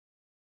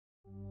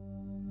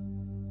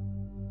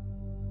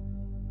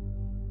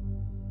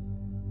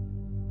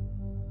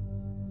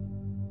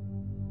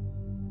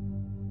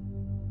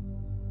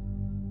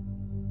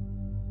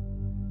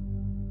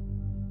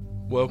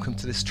Welcome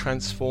to this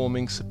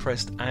transforming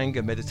suppressed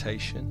anger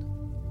meditation.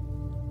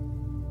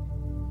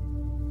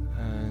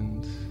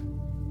 And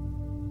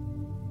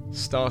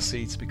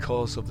starseeds,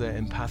 because of their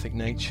empathic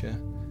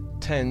nature,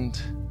 tend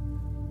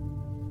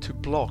to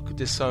block,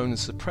 disown and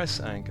suppress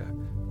anger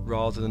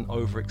rather than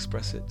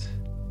overexpress it.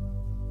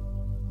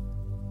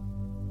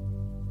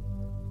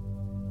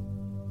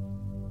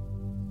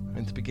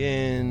 And to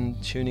begin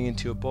tuning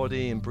into your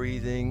body and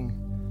breathing,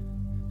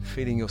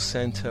 feeling your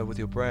center with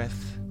your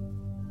breath,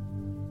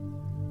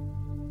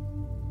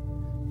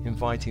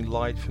 inviting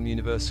light from the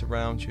universe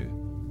around you,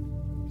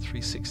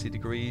 360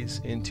 degrees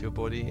into your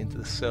body, into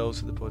the cells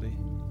of the body.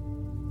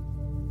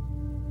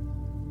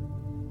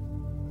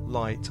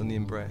 Light on the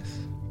in-breath.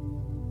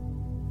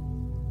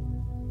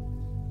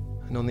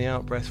 And on the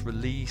out-breath,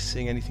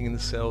 releasing anything in the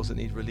cells that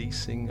need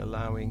releasing,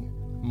 allowing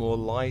more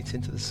light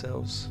into the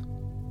cells.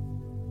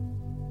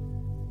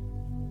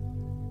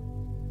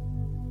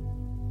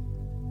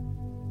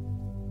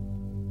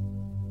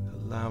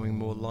 Allowing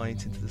more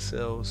light into the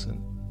cells,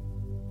 and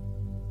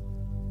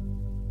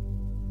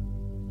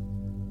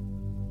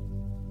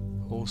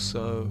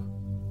also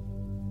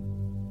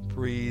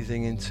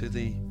breathing into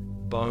the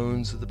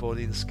bones of the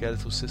body, the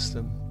skeletal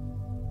system.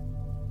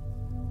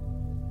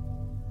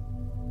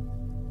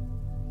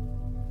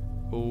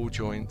 All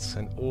joints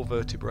and all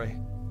vertebrae.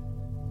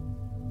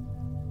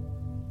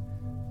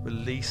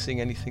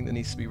 Releasing anything that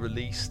needs to be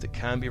released, that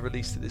can be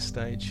released at this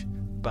stage,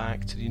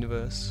 back to the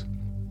universe.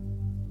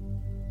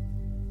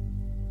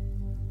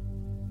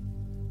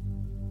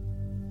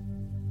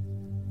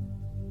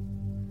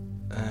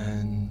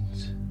 And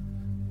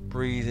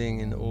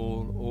breathing in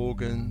all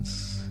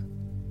organs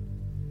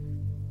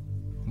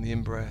on the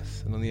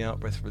in-breath, and on the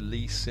out-breath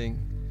releasing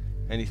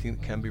anything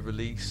that can be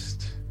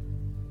released.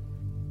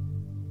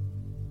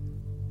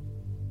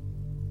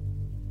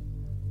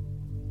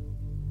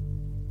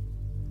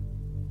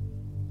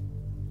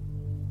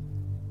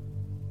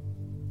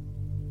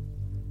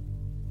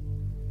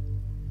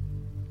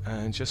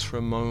 And just for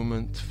a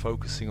moment,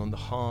 focusing on the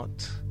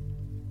heart.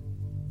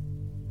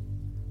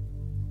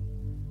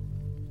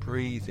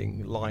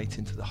 Breathing light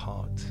into the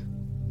heart.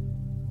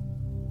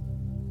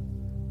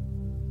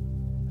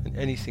 And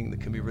anything that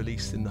can be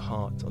released in the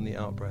heart on the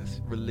out-breath,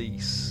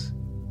 release.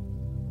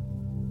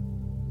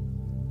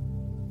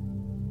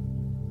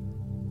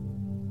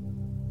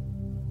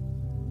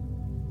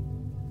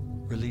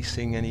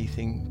 Releasing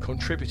anything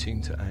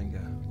contributing to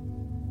anger.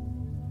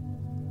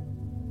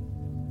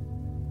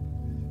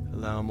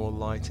 Allow more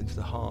light into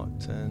the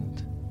heart.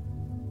 And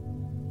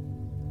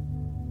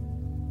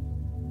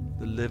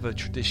the liver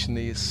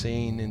traditionally is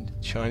seen in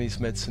Chinese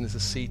medicine as a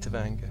seat of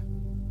anger.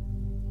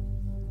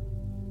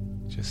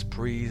 Just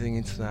breathing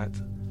into that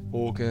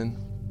organ,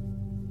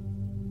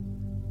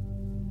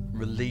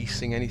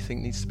 releasing anything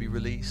that needs to be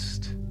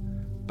released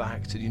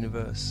back to the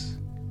universe.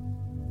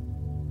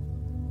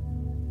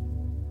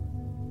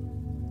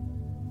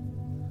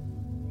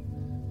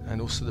 And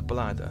also the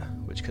bladder,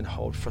 which can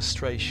hold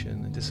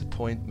frustration and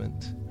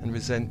disappointment and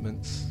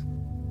resentments.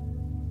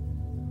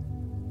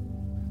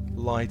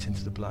 Light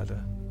into the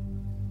bladder.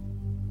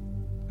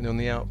 And on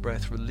the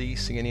out-breath,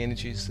 releasing any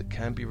energies that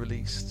can be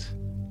released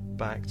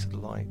back to the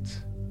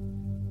light.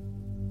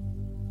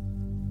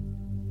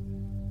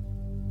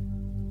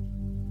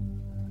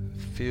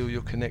 Feel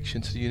your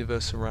connection to the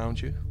universe around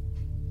you.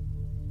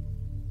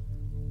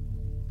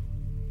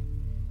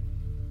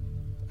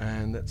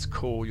 And let's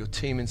call your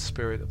team in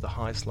spirit of the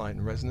highest light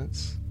and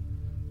resonance,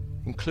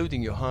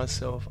 including your higher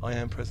self, I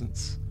am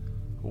presence,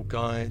 all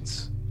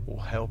guides, all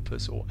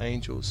helpers, all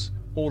angels,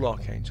 all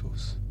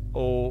archangels,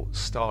 all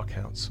star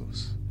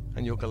councils,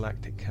 and your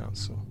galactic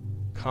council.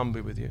 Come be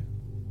with you.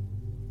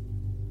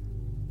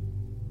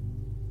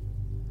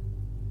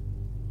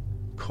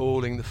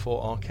 Calling the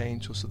 4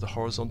 archangels of the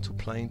horizontal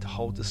plane to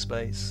hold the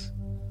space.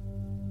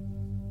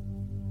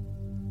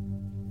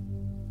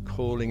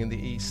 Calling in the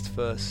east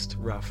first,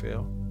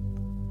 Raphael,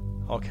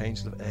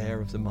 archangel of air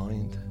of the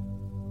mind.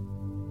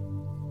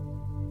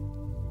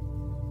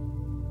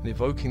 And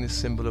evoking the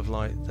symbol of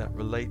light that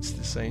relates to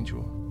this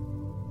angel,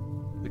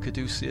 the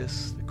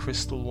caduceus, the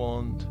crystal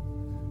wand,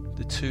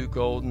 the 2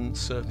 golden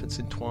serpents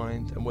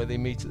entwined, and where they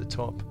meet at the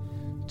top,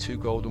 2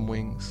 golden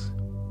wings.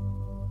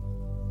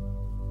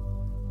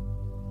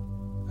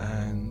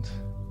 And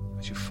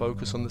as you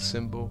focus on the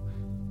symbol,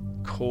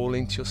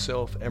 calling to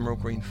yourself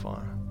emerald green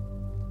fire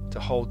to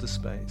hold the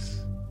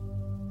space.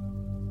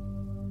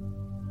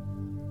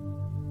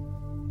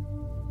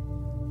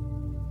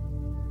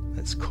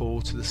 Let's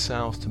call to the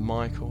south to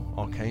Michael,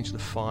 archangel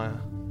of fire.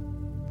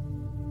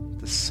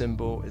 The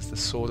symbol is the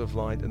sword of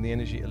light and the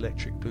energy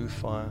electric blue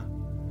fire.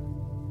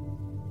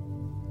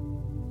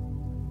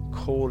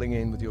 Calling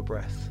in with your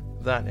breath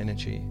that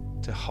energy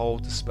to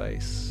hold the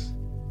space,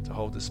 to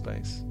hold the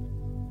space.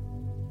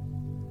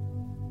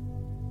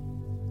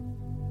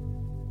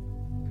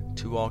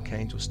 2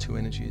 archangels, 2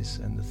 energies,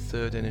 and the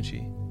 3rd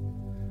energy,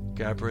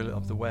 Gabriel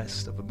of the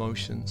west, of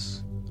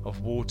emotions, of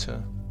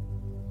water.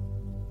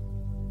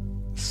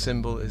 The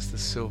symbol is the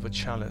silver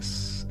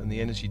chalice and the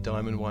energy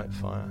diamond white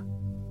fire.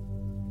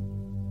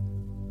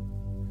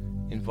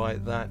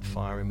 invite that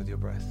fire in with your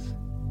breath.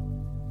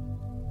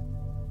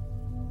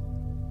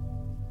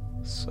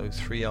 So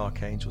 3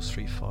 archangels,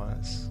 3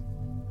 fires,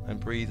 and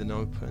breathe and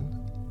open.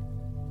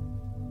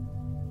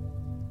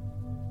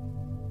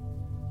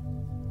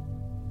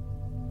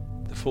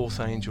 The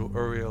 4th angel,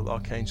 Uriel,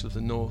 archangel of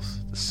the north,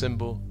 the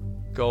symbol,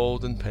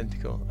 golden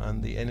pentacle,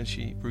 and the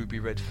energy, ruby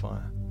red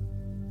fire.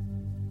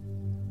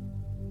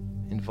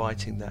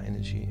 Inviting that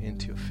energy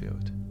into your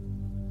field.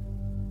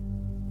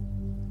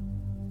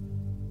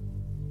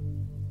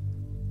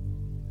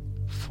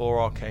 Four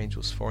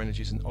archangels, 4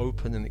 energies, and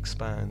open and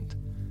expand.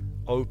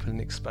 Open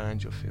and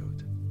expand your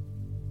field.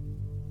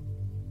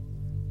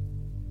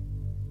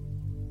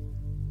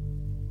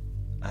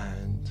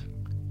 And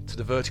to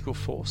the vertical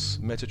force,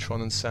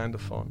 Metatron and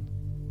Sandalphon.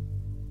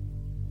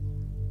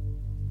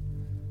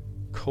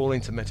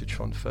 Calling to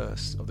Metatron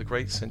first of the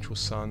great central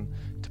sun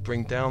to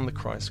bring down the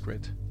Christ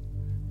grid.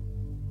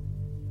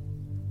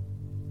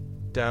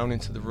 Down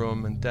into the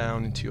room and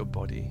down into your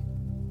body.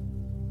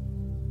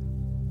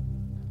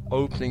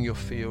 Opening your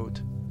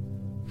field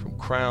from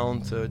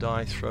crown, third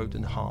eye, throat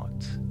and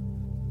heart.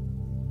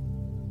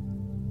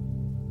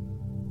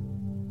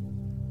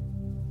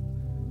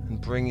 And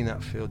bringing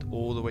that field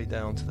all the way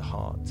down to the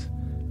heart,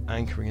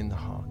 anchoring in the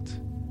heart.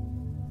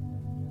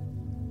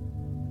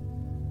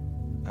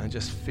 And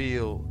just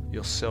feel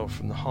yourself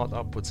from the heart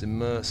upwards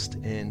immersed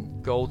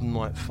in golden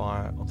white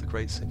fire of the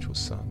great central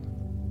sun.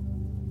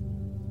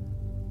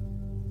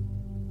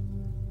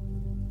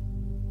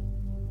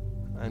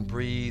 And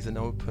breathe and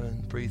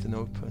open,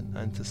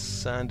 and to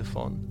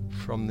Sandalphon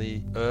from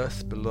the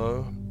earth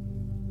below,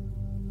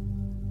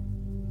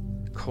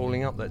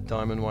 calling up that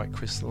diamond white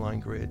crystalline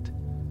grid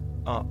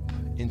up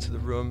into the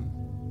room.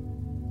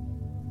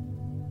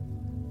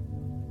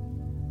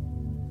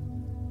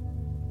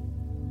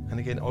 And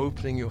again,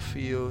 opening your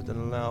field and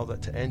allow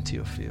that to enter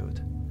your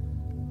field.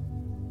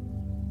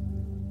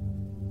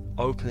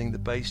 Opening the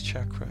base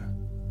chakra,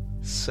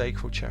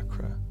 sacral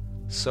chakra,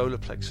 solar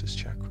plexus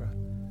chakra.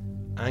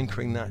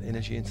 Anchoring that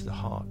energy into the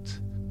heart.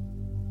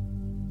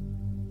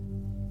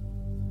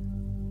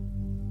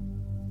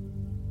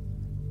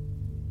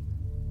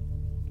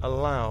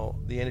 Allow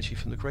the energy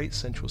from the great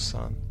central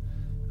sun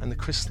and the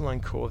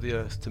crystalline core of the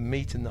earth to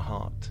meet in the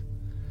heart.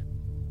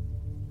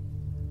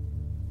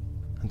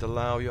 And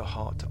allow your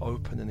heart to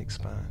open and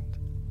expand.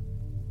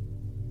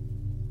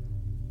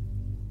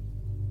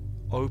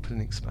 Open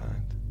and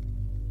expand.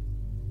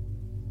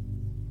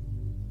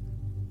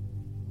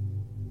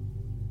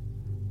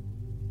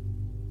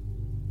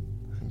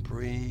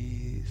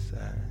 Breathe,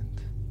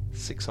 and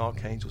 6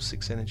 archangels,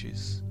 6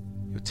 energies,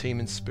 your team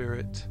in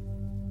spirit.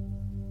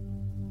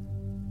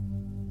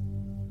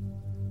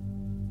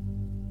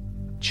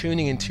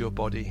 Tuning into your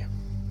body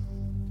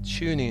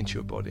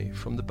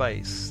from the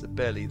base, the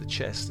belly, the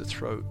chest, the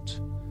throat,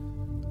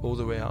 all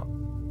the way up.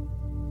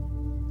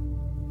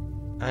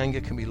 Anger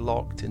can be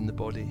locked in the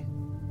body.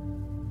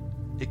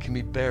 It can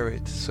be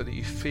buried so that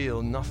you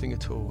feel nothing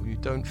at all. You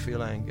don't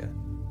feel anger.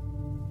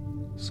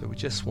 So we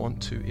just want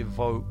to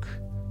evoke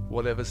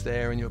whatever's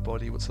there in your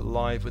body, what's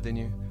alive within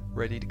you,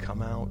 ready to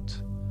come out,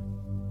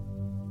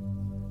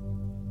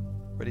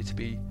 ready to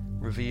be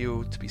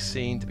revealed, to be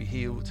seen, to be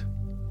healed.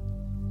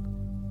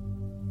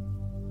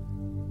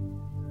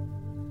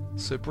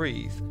 So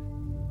breathe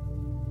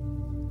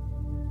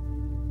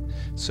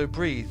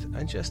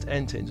and just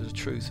enter into the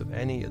truth of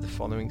any of the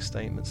following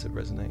statements that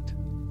resonate.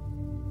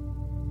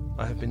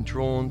 I have been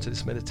drawn to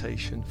this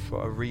meditation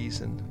for a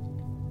reason.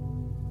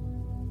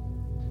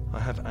 I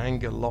have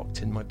anger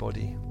locked in my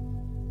body.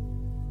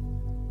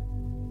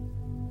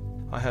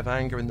 I have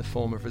anger in the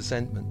form of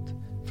resentment,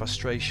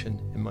 frustration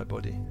in my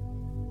body.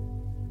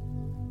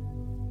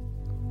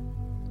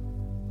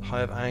 I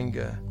have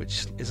anger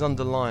which is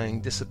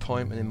underlying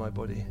disappointment in my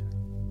body.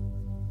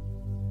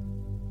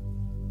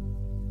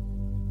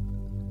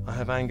 I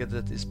have anger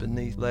that is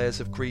beneath layers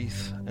of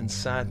grief and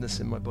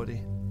sadness in my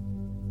body.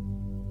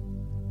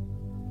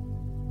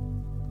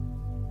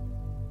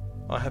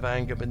 I have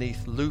anger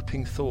beneath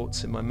looping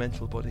thoughts in my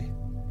mental body.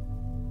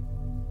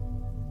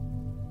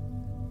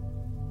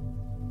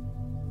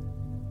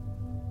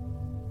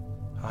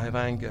 I have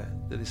anger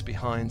that is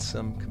behind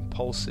some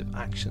compulsive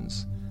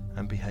actions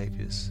and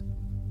behaviors.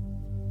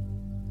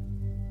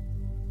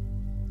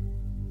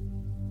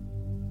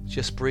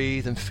 Just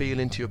breathe and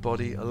feel into your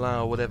body.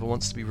 Allow whatever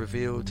wants to be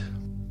revealed.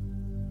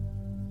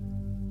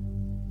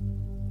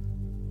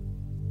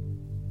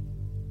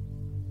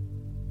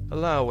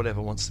 Allow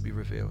whatever wants to be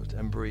revealed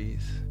and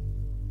breathe.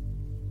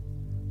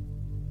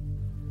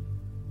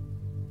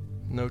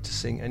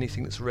 Noticing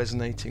anything that's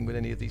resonating with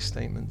any of these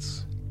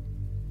statements.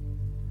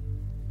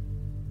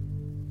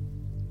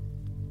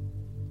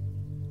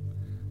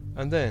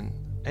 And then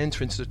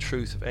enter into the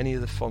truth of any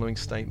of the following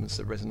statements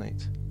that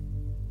resonate.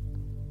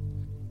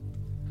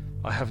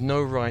 I have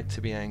no right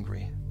to be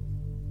angry.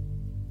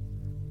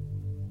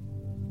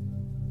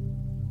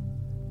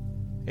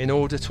 In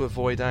order to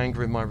avoid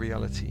anger in my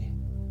reality,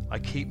 I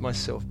keep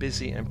myself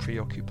busy and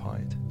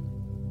preoccupied.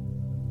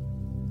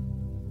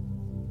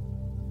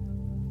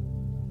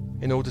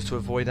 In order to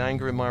avoid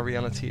anger in my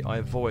reality, I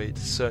avoid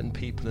certain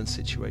people and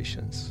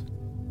situations.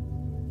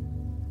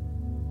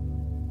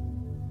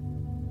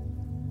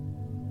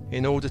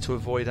 In order to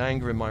avoid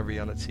anger in my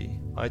reality,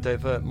 I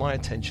divert my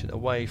attention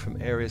away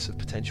from areas of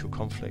potential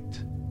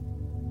conflict,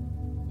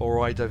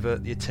 or I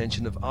divert the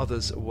attention of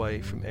others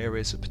away from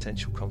areas of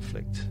potential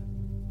conflict.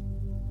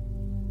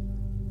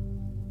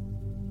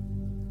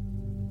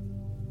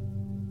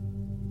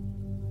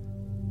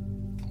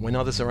 When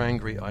others are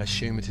angry, I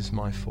assume it is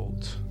my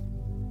fault.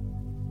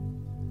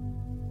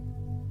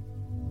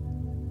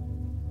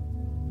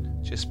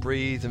 Just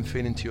breathe and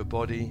feel into your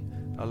body.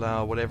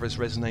 Allow whatever is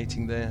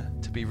resonating there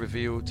to be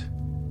revealed.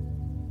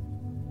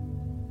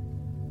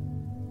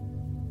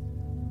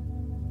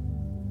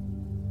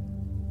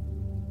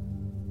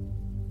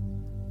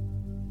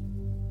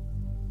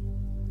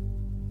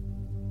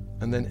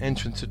 And then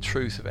enter into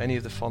truth of any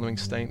of the following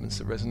statements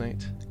that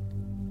resonate.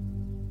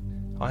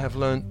 I have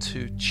learned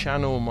to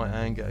channel my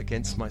anger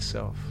against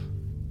myself,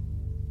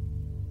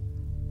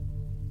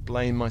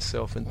 blame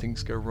myself when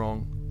things go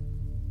wrong.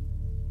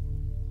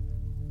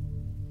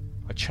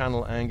 I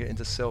channel anger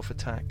into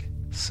self-attack,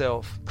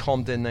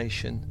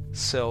 self-condemnation,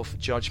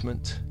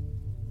 self-judgment.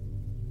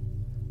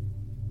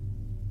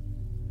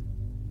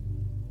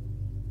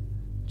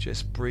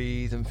 Just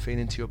breathe and feel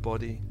into your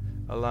body,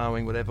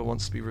 allowing whatever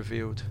wants to be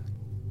revealed.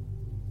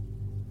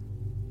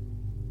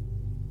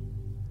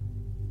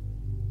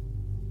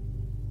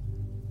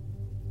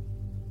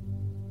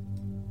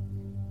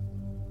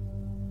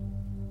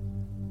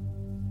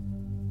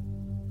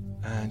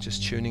 And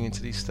just tuning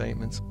into these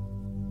statements.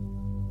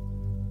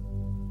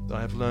 I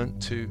have learned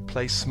to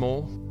play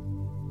small,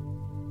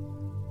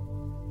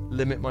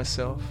 limit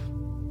myself,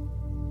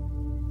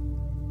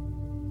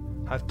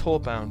 have poor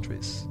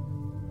boundaries,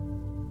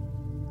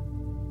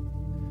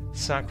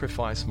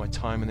 sacrifice my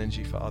time and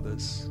energy for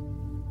others.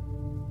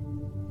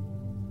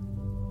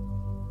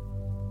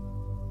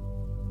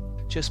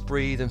 Just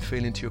breathe and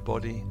feel into your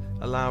body,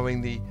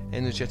 allowing the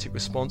energetic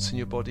response in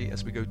your body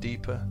as we go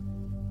deeper.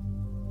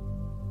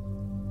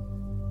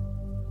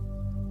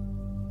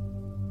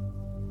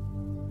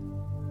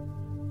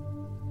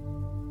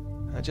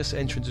 And just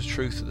enter into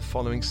truth of the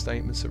following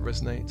statements that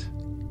resonate.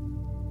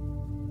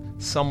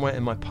 Somewhere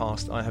in my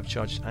past I have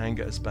judged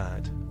anger as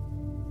bad.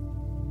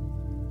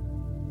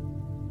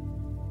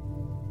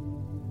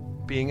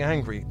 Being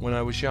angry when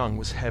I was young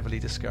was heavily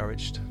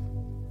discouraged.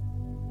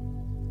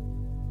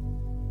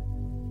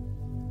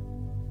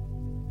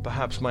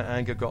 Perhaps my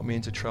anger got me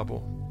into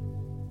trouble.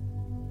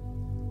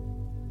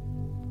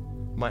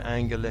 My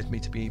anger led me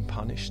to being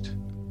punished.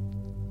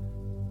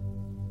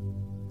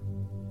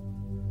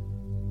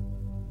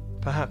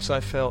 Perhaps I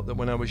felt that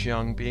when I was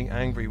young, being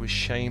angry was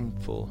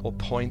shameful or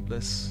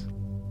pointless.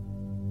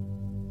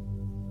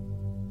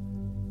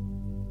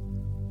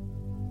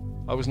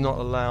 I was not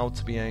allowed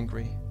to be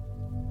angry.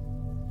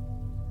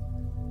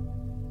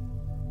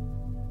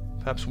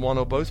 Perhaps one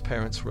or both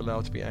parents were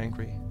allowed to be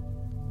angry.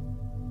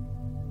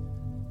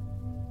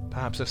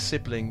 Perhaps a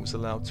sibling was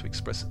allowed to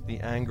express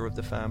the anger of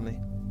the family.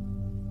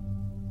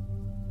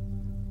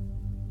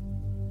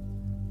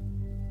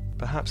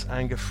 Perhaps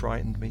anger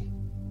frightened me,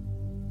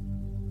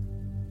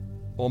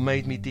 or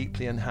made me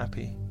deeply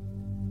unhappy,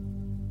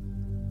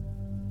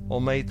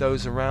 or made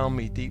those around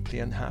me deeply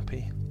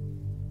unhappy.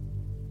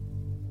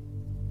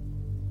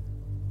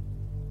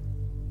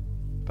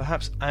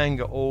 Perhaps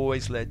anger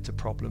always led to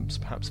problems,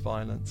 perhaps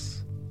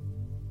violence.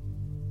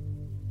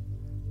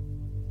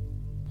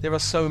 There are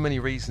so many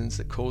reasons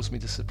that caused me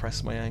to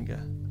suppress my anger,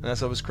 and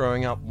as I was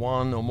growing up,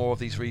 one or more of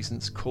these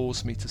reasons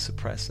caused me to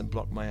suppress and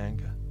block my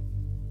anger.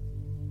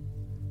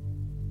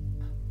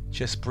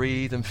 Just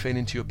breathe and feel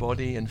into your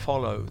body and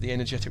follow the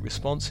energetic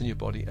response in your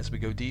body as we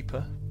go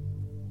deeper.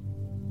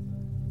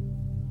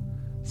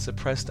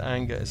 Suppressed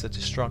anger is a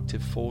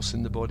destructive force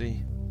in the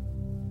body.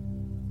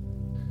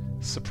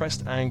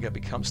 Suppressed anger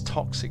becomes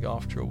toxic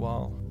after a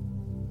while.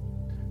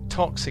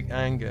 Toxic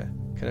anger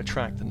can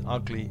attract an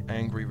ugly,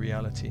 angry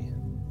reality.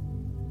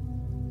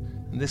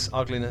 And this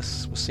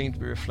ugliness will seem to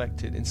be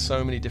reflected in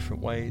so many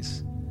different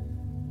ways.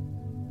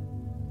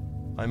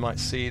 I might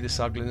see this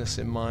ugliness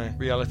in my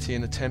reality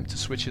and attempt to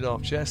switch it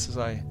off, just as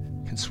I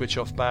can switch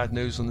off bad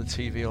news on the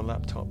TV or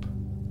laptop.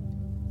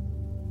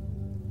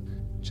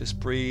 Just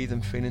breathe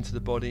and feel into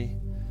the body,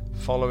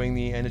 following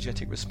the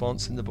energetic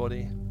response in the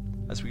body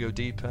as we go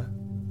deeper.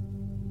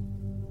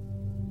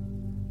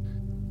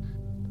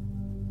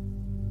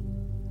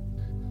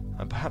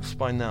 And perhaps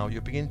by now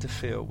you're beginning to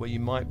feel where you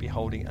might be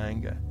holding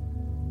anger.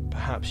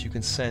 Perhaps you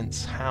can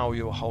sense how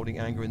you're holding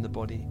anger in the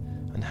body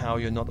and how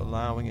you're not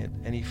allowing it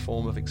any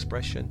form of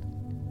expression.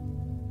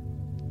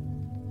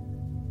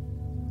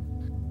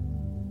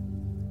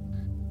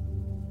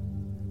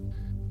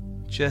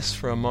 Just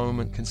for a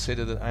moment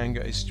consider that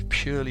anger is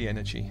purely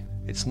energy.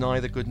 It's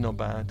neither good nor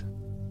bad.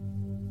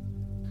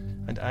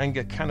 And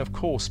anger can of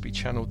course be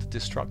channeled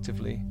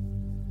destructively.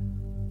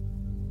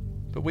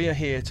 But we are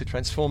here to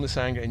transform this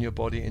anger in your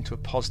body into a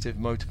positive,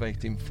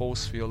 motivating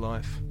force for your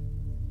life.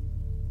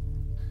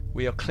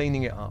 We are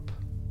cleaning it up.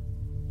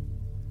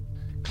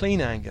 Clean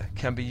anger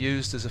can be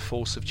used as a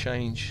force of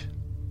change,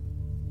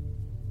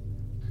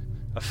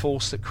 a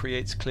force that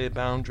creates clear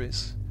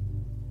boundaries,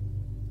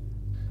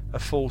 a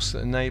force that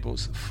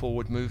enables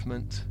forward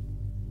movement.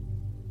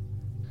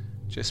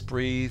 Just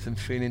breathe and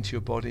feel into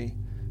your body,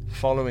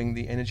 following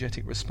the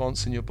energetic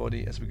response in your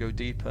body as we go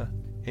deeper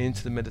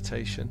into the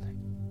meditation.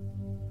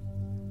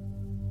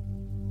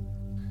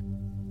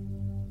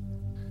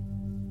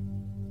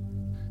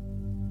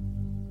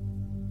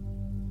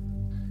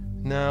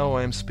 Now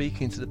I am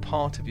speaking to the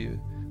part of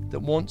you that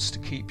wants to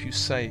keep you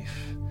safe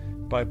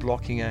by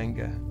blocking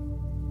anger.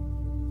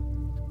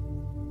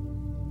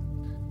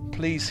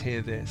 Please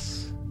hear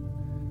this.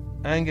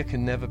 Anger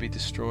can never be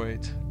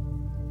destroyed.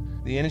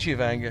 The energy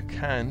of anger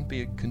can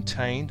be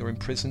contained or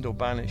imprisoned or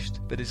banished,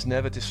 but is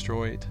never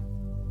destroyed.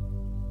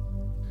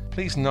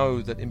 Please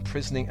know that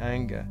imprisoning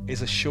anger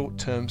is a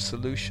short-term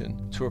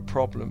solution to a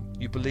problem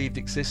you believed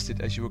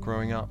existed as you were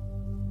growing up.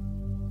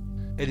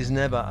 It is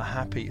never a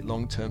happy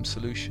long-term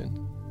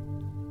solution.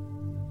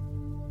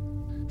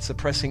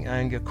 Suppressing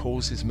anger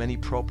causes many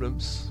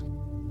problems: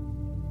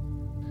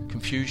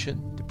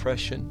 confusion,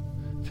 depression,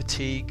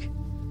 fatigue,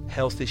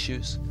 health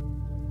issues,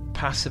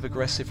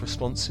 passive-aggressive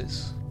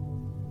responses.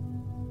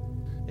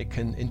 It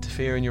can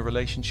interfere in your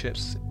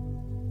relationships.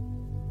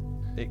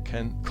 It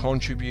can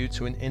contribute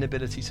to an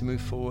inability to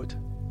move forward.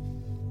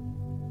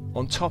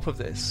 On top of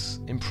this,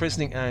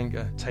 imprisoning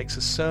anger takes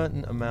a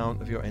certain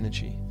amount of your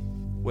energy,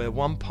 where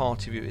one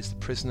part of you is the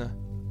prisoner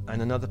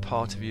and another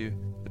part of you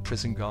the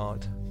prison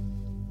guard.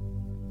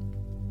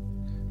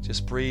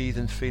 Just breathe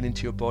and feel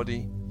into your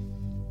body,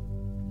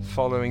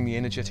 following the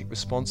energetic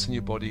response in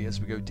your body as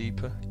we go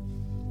deeper.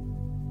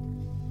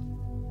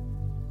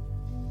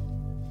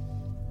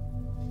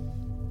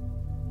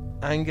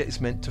 Anger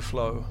is meant to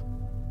flow.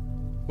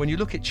 When you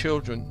look at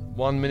children,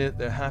 one minute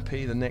they're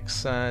happy, the next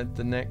sad,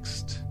 the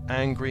next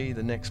angry,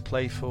 the next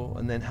playful,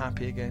 and then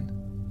happy again.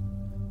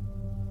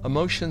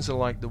 Emotions are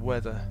like the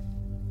weather.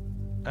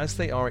 As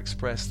they are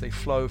expressed, they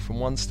flow from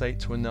one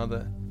state to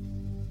another.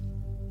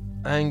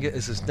 Anger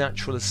is as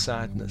natural as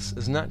sadness,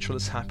 as natural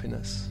as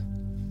happiness.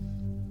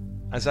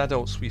 As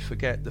adults, we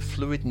forget the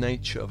fluid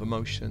nature of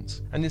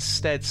emotions and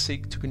instead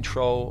seek to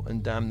control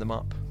and dam them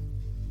up.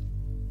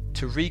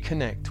 To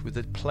reconnect with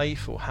the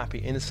playful, happy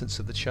innocence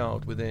of the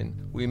child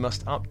within, we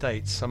must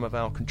update some of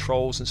our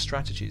controls and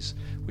strategies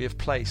we have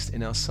placed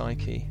in our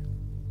psyche.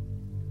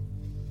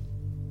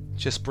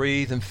 Just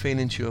breathe and feel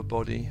into your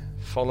body,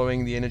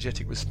 following the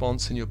energetic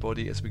response in your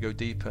body as we go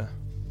deeper.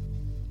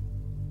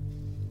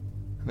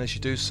 And as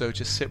you do so,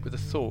 just sit with the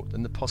thought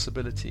and the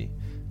possibility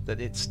that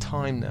it's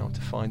time now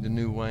to find a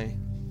new way.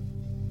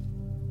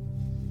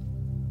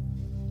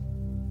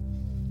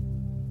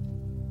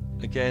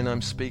 Again,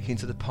 I'm speaking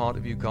to the part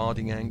of you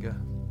guarding anger.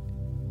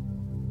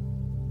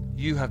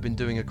 You have been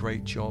doing a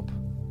great job,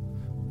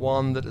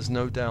 one that has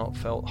no doubt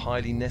felt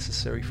highly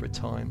necessary for a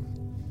time.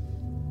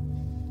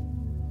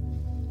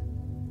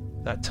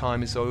 That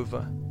time is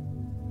over.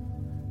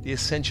 The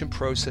ascension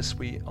process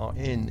we are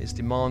in is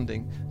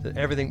demanding that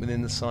everything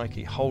within the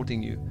psyche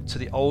holding you to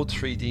the old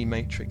 3D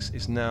matrix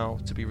is now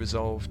to be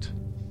resolved.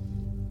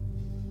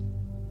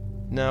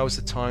 Now is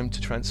the time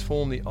to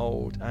transform the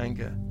old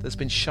anger that's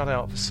been shut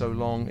out for so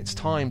long. It's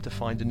time to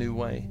find a new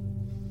way.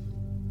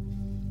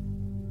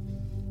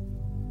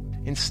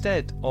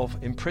 Instead of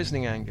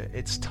imprisoning anger,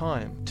 it's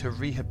time to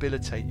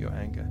rehabilitate your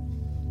anger,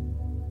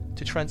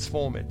 to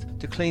transform it,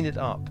 to clean it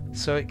up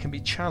so it can be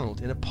channeled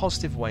in a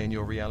positive way in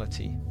your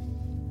reality.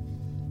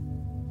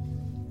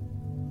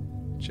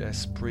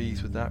 Just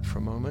breathe with that for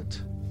a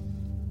moment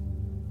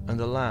and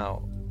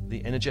allow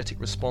the energetic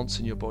response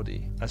in your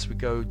body as we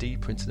go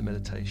deeper into the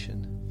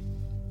meditation.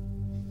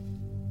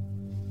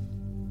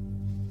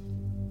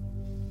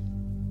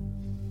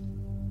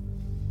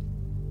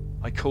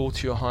 I call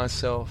to your higher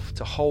self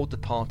to hold the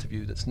part of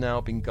you that's now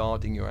been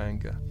guarding your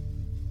anger,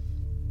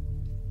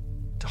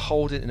 to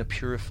hold it in a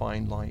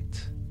purifying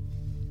light.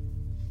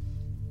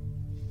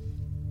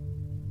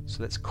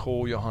 So let's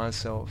call your higher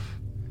self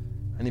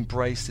and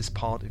embrace this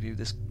part of you,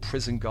 this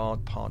prison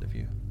guard part of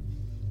you.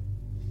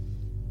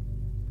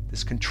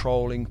 This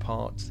controlling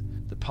part,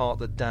 the part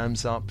that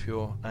dams up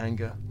your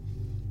anger.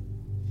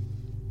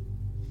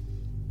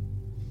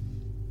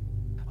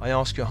 I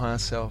ask your higher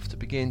self to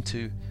begin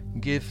to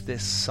give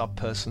this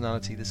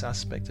sub-personality, this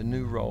aspect, a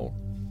new role.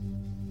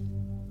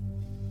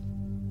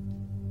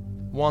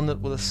 One that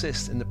will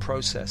assist in the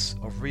process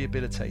of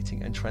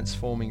rehabilitating and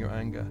transforming your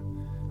anger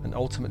and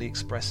ultimately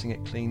expressing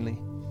it cleanly.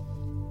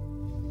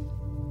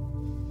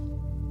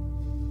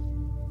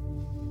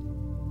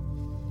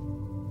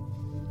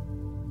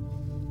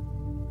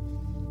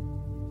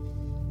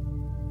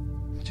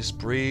 Just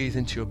breathe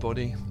into your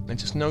body and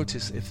just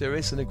notice if there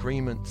is an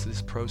agreement to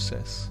this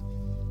process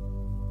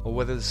or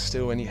whether there's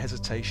still any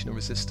hesitation or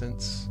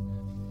resistance.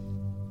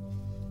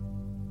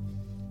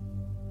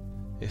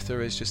 If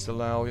there is, just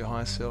allow your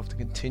higher self to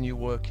continue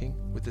working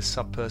with this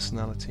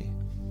sub-personality.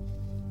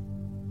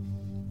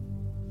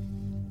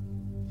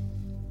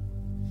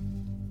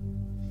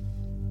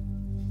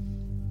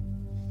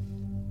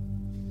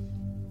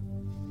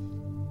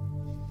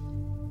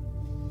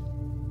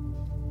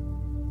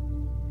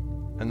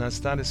 And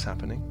as that is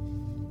happening,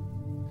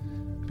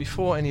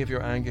 before any of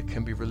your anger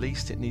can be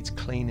released, it needs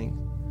cleaning.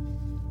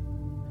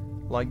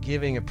 Like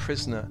giving a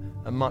prisoner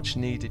a much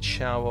needed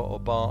shower or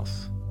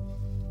bath.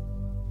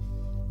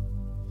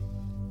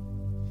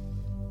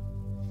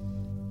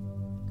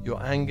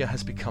 Your anger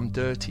has become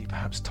dirty,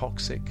 perhaps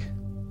toxic.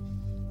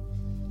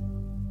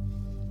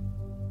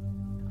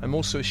 I'm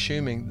also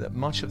assuming that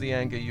much of the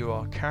anger you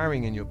are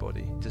carrying in your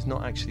body does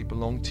not actually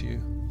belong to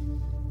you.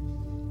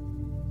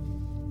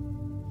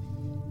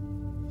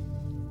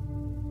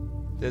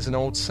 There's an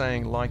old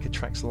saying, like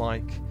attracts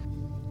like.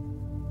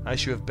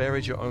 As you have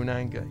buried your own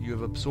anger, you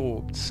have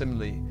absorbed,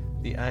 similarly,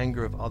 the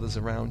anger of others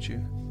around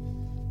you.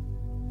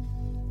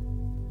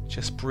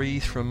 Just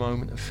breathe for a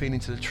moment and feel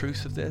into the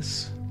truth of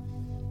this.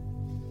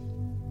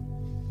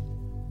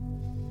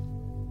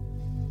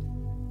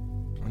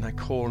 And I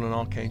call on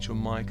Archangel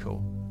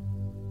Michael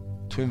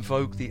to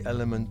invoke the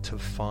element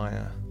of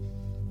fire.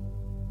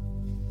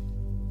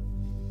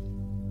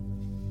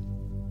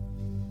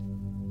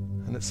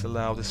 And let's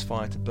allow this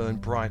fire to burn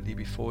brightly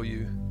before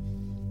you.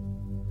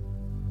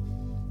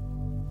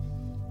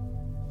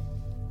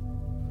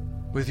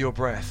 With your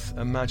breath,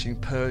 imagine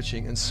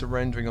purging and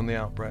surrendering on the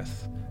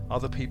out-breath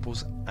other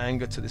people's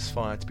anger to this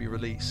fire to be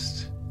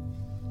released.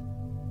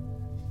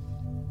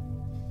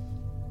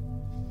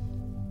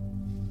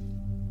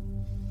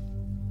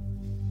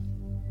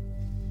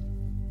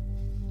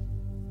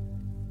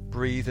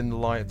 Breathe in the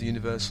light of the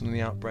universal on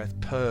the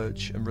out-breath,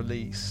 purge and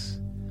release.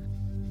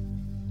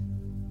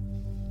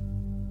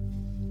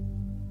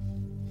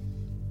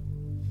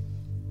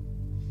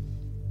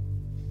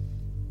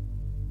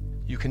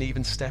 You can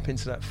even step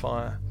into that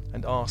fire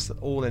and ask that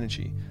all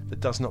energy that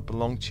does not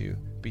belong to you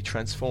be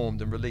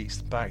transformed and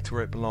released back to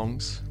where it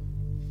belongs.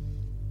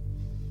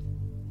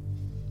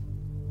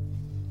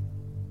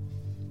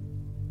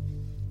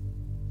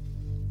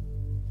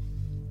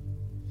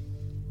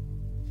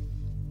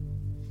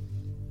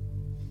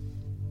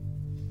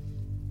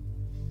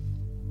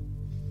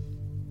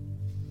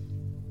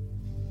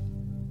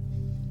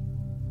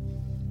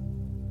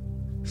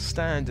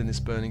 Stand in this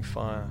burning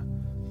fire,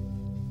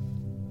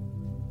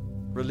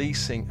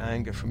 releasing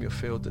anger from your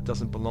field that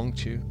doesn't belong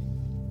to you.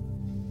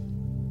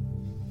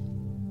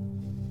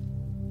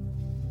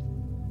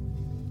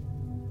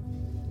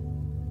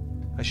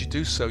 As you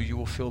do so, you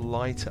will feel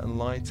lighter and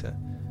lighter.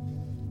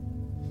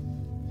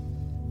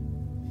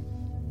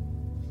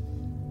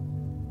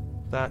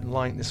 That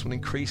lightness will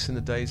increase in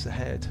the days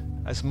ahead,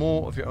 as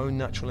more of your own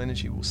natural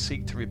energy will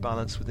seek to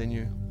rebalance within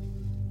you.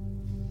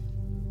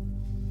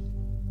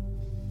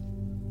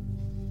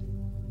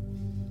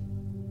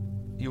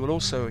 You will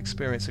also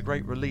experience a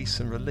great release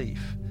and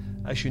relief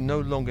as you no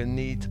longer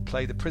need to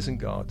play the prison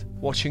guard,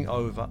 watching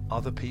over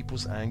other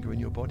people's anger in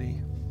your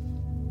body.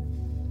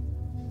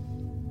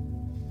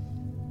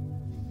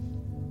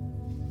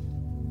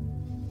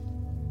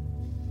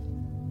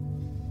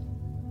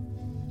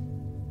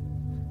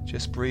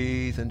 Just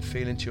breathe and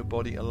feel into your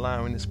body,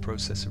 allowing this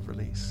process of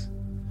release.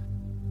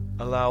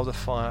 Allow the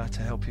fire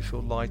to help you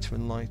feel lighter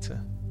and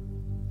lighter.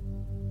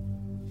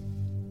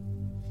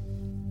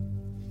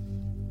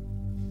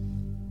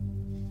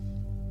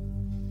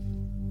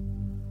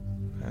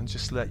 And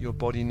just let your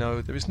body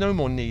know there is no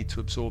more need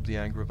to absorb the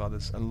anger of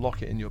others and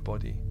lock it in your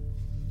body.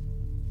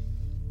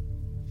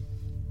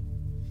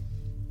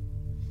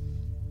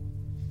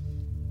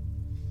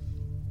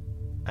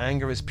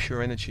 Anger is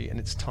pure energy, and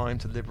it's time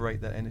to liberate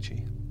that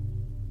energy.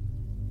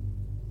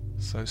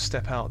 So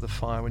step out of the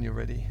fire when you're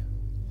ready.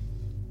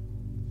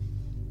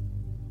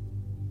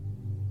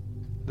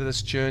 Let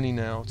us journey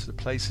now to the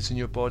places in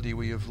your body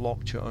where you have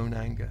locked your own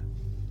anger.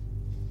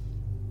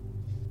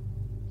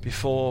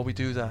 Before we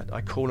do that,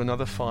 I call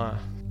another fire,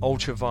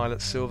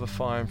 ultraviolet silver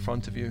fire in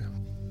front of you.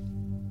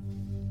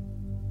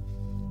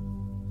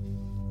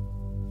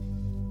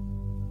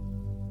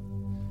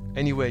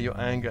 Anywhere your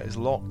anger is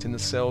locked in the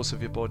cells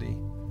of your body,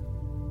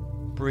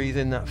 breathe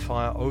in that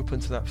fire, open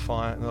to that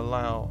fire, and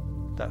allow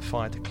that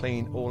fire to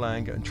clean all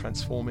anger and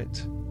transform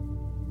it.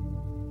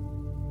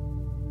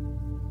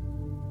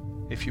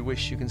 If you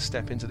wish, you can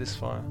step into this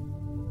fire.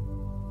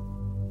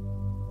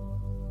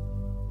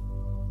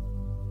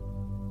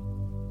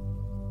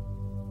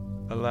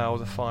 Allow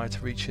the fire to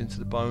reach into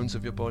the bones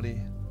of your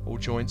body, all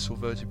joints or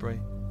vertebrae,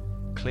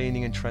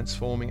 cleaning and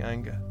transforming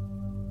anger.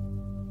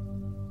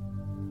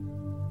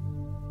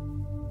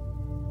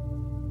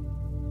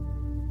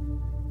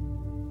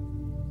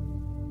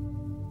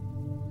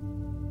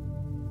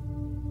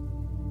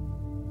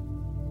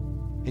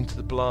 Into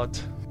the blood.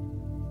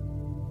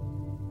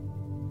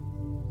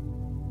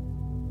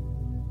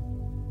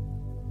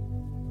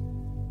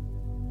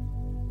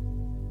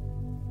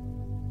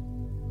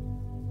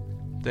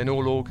 Then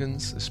all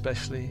organs,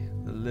 especially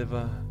the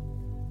liver,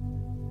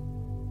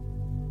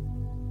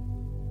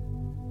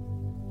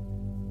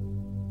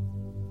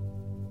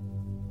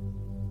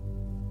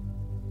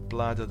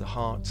 bladder, the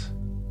heart,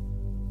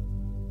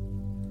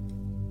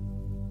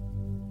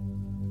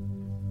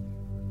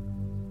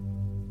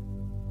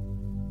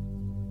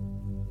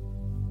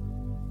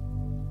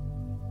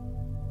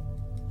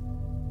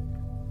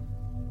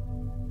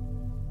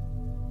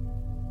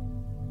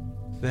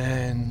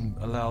 Then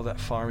allow that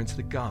fire into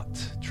the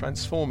gut,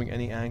 transforming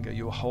any anger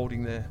you are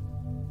holding there.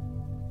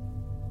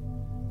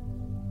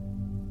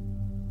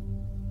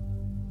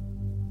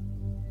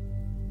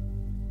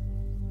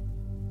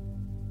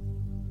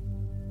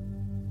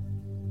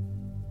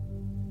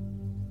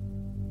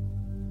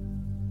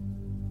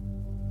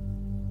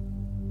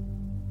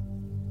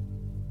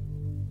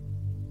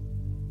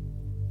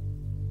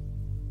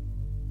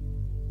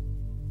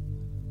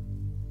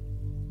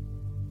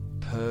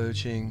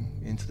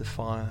 Purging into the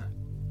fire,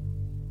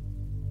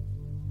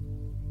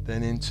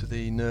 then into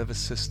the nervous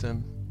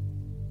system,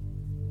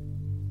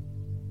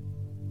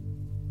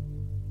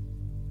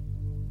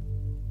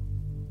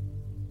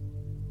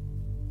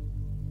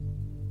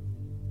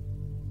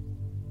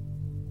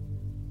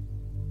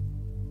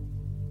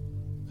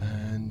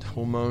 and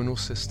hormonal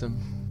system,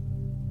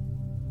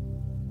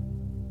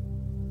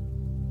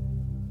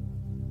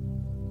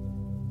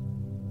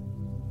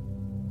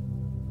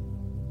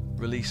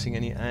 releasing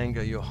any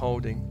anger you're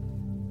holding.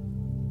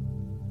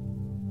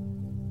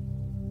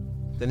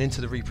 Then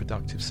into the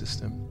reproductive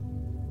system.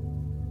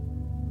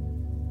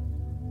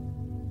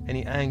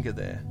 Any anger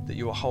there that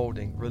you are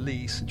holding,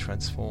 release and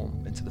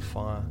transform into the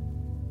fire.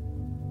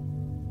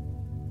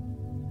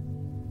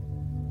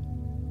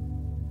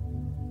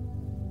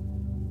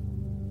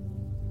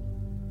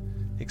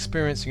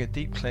 Experiencing a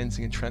deep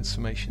cleansing and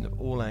transformation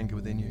of all anger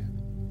within you.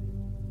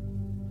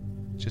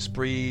 Just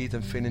breathe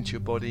and feel into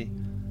your body,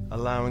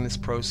 allowing this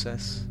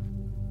process.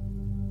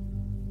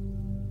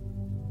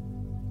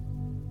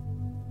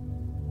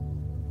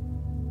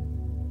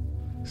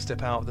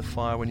 Step out of the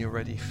fire when you're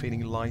ready,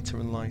 feeling lighter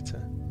and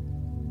lighter.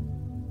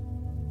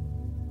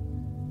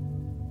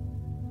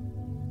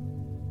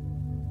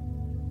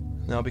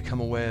 Now become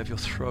aware of your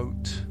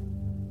throat.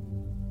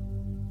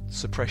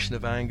 Suppression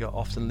of anger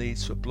often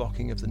leads to a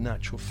blocking of the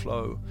natural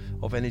flow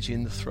of energy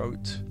in the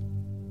throat.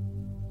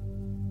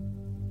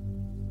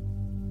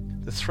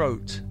 The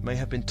throat may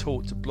have been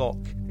taught to block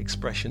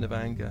expression of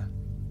anger.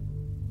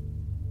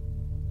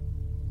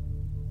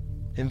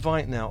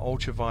 Invite now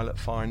ultraviolet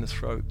fire in the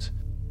throat,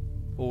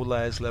 all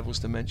layers, levels,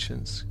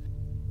 dimensions,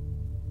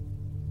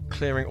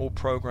 clearing all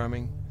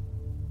programming,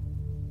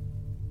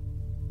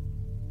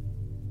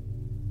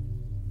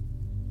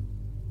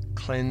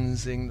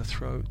 cleansing the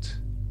throat.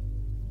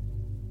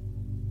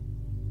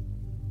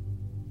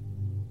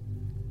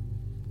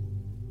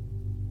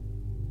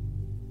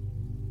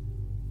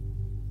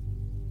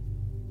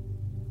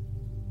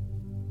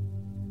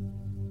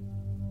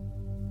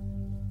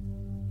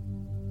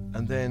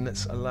 And then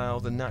let's allow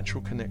the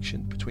natural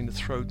connection between the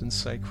throat and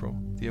sacral,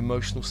 the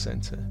emotional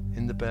center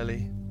in the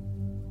belly.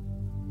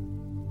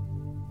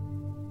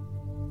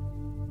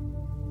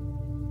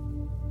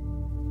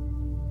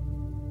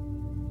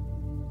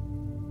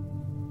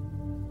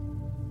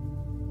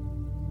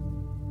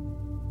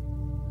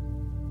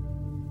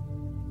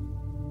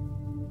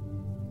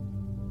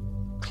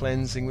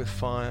 Cleansing with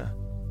fire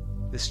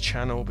this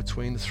channel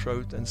between the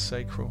throat and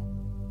sacral.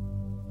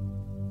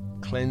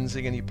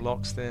 Cleansing any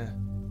blocks there.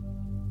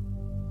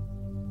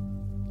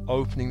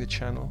 Opening the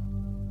channel,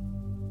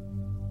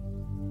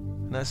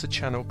 and as the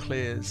channel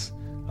clears,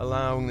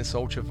 allowing this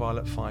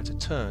ultraviolet fire to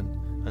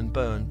turn and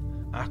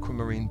burn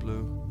aquamarine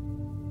blue.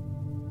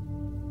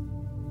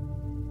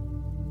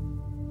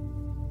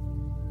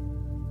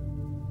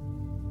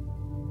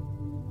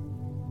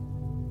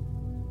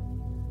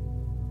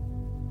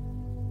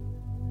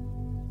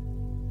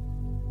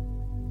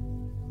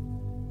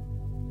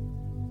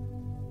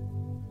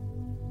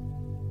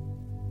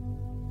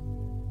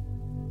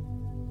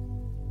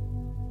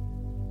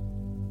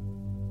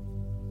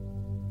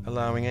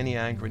 Allowing any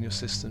anger in your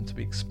system to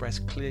be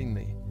expressed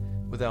cleanly,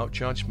 without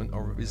judgment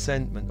or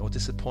resentment or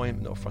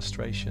disappointment or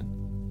frustration.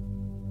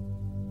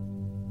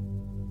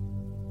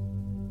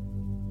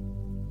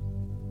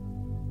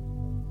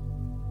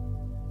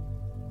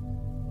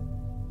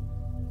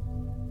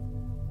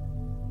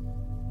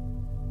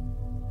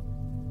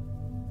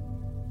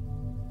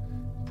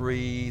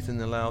 Breathe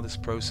and allow this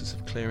process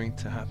of clearing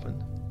to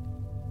happen.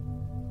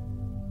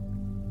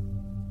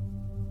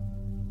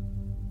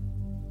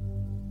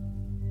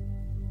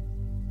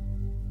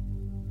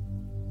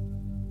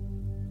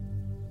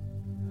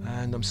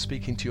 And I'm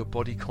speaking to your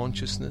body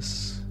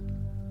consciousness.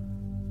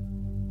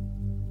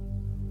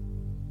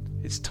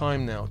 It's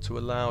time now to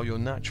allow your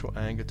natural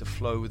anger to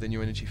flow within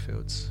your energy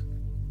fields.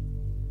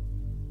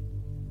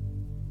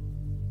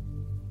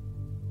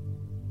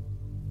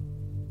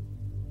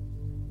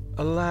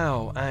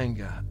 Allow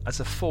anger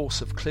as a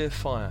force of clear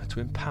fire to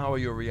empower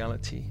your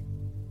reality,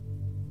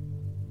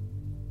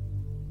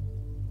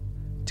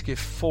 to give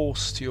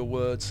force to your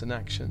words and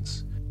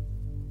actions,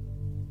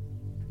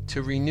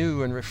 to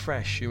renew and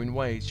refresh you in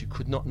ways you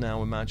could not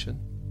now imagine.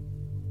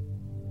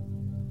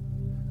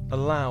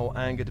 Allow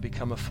anger to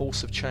become a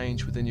force of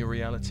change within your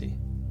reality.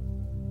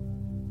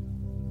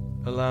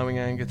 Allowing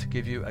anger to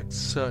give you a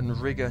certain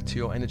rigor to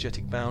your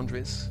energetic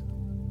boundaries.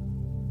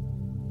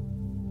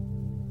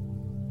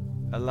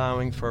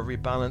 Allowing for a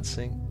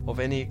rebalancing of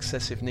any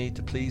excessive need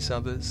to please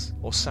others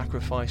or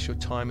sacrifice your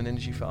time and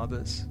energy for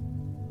others.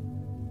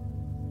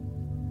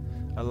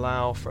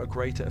 allow for a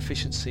greater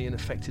efficiency and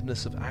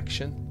effectiveness of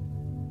action.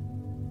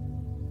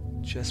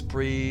 Just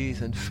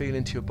breathe and feel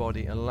into your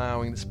body,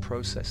 allowing this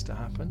process to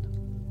happen.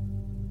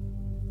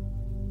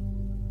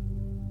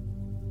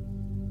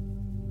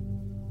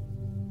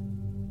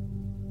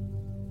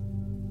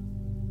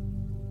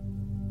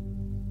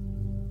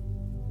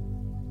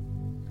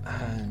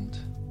 And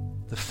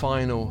the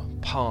final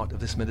part of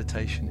this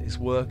meditation is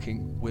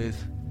working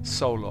with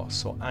soul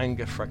loss or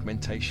anger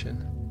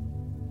fragmentation.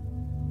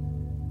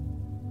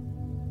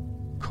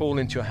 Call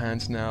into your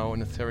hands now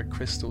an etheric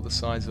crystal the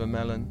size of a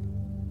melon.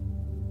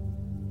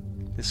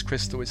 This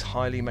crystal is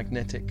highly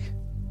magnetic.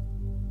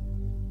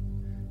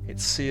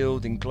 It's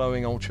sealed in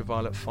glowing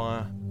ultraviolet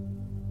fire.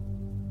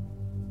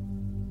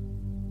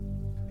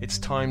 It's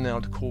time now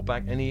to call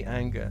back any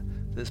anger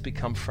that has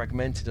become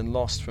fragmented and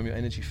lost from your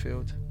energy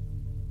field.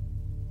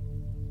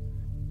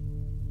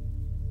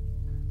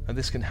 And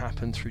this can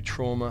happen through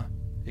trauma.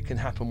 It can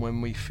happen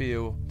when we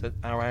feel that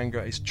our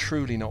anger is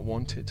truly not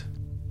wanted.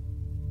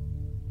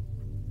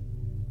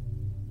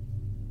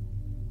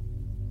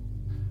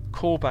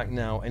 Call back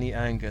now any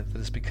anger that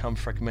has become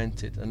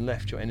fragmented and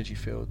left your energy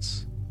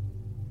fields,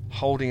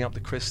 holding up the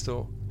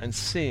crystal and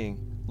seeing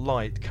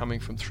light coming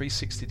from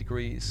 360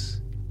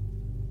 degrees.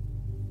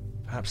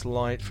 Perhaps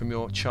light from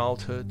your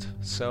childhood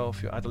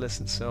self, your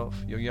adolescent self,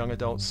 your young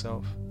adult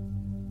self.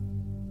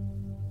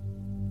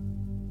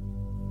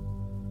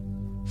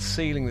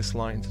 Sealing this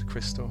light into the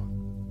crystal.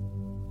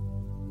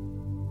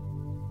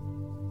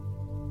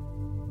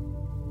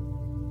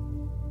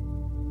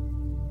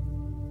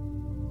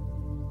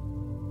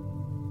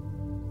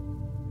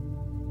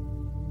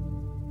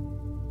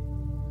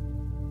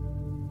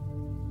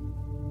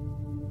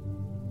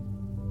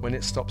 When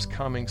it stops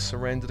coming,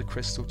 surrender the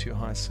crystal to your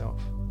higher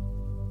self.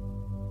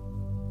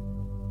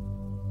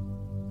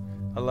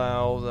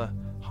 Allow the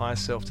higher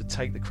self to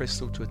take the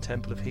crystal to a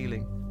temple of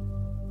healing,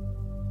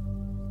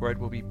 where it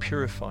will be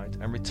purified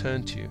and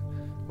returned to you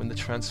when the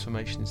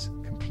transformation is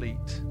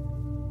complete.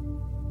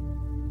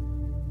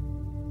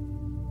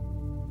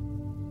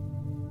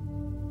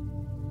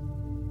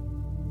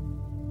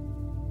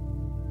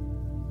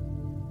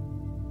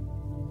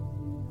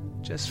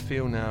 Just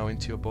feel now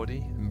into your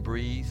body and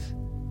breathe.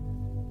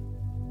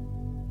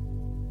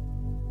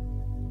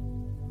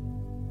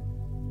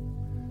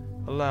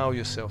 Allow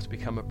yourself to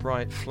become a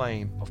bright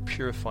flame of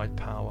purified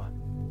power.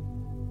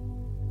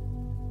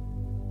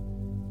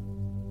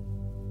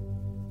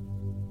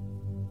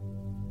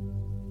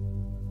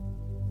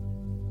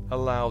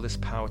 Allow this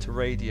power to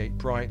radiate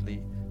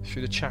brightly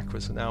through the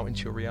chakras and out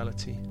into your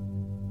reality.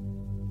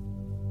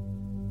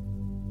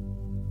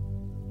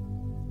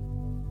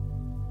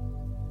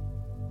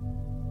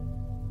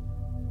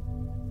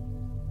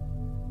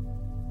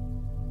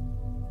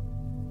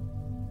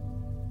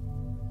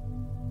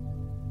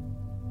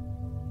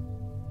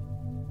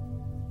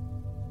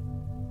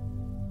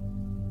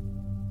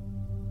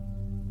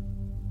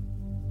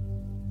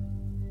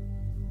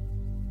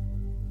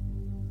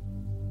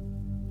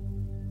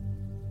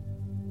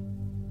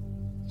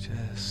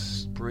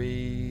 Just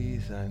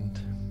breathe and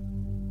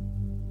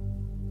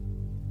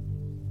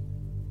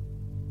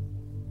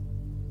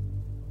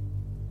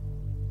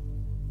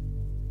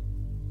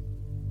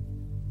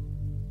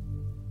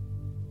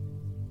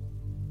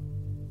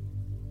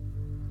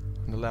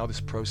allow this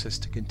process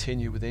to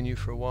continue within you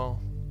for a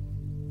while.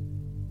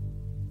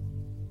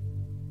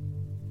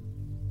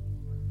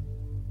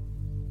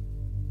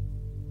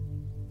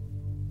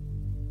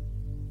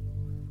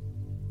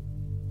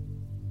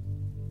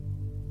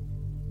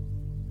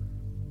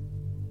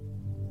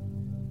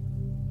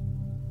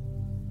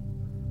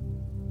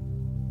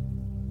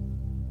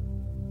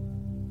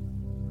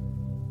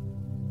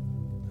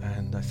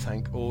 And I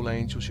thank all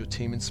angels, your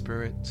team in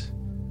spirit.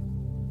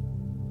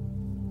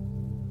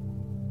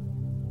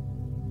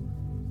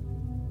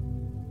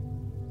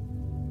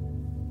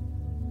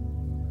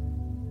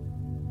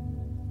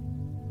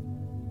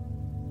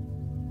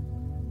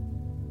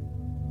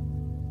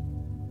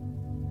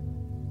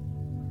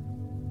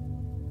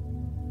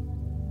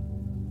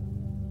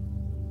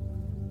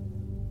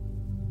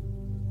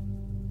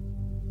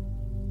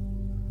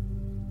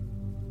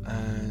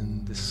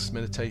 And this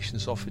meditation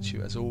is offered to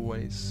you as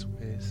always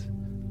with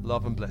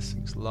love and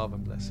blessings, love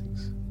and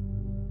blessings.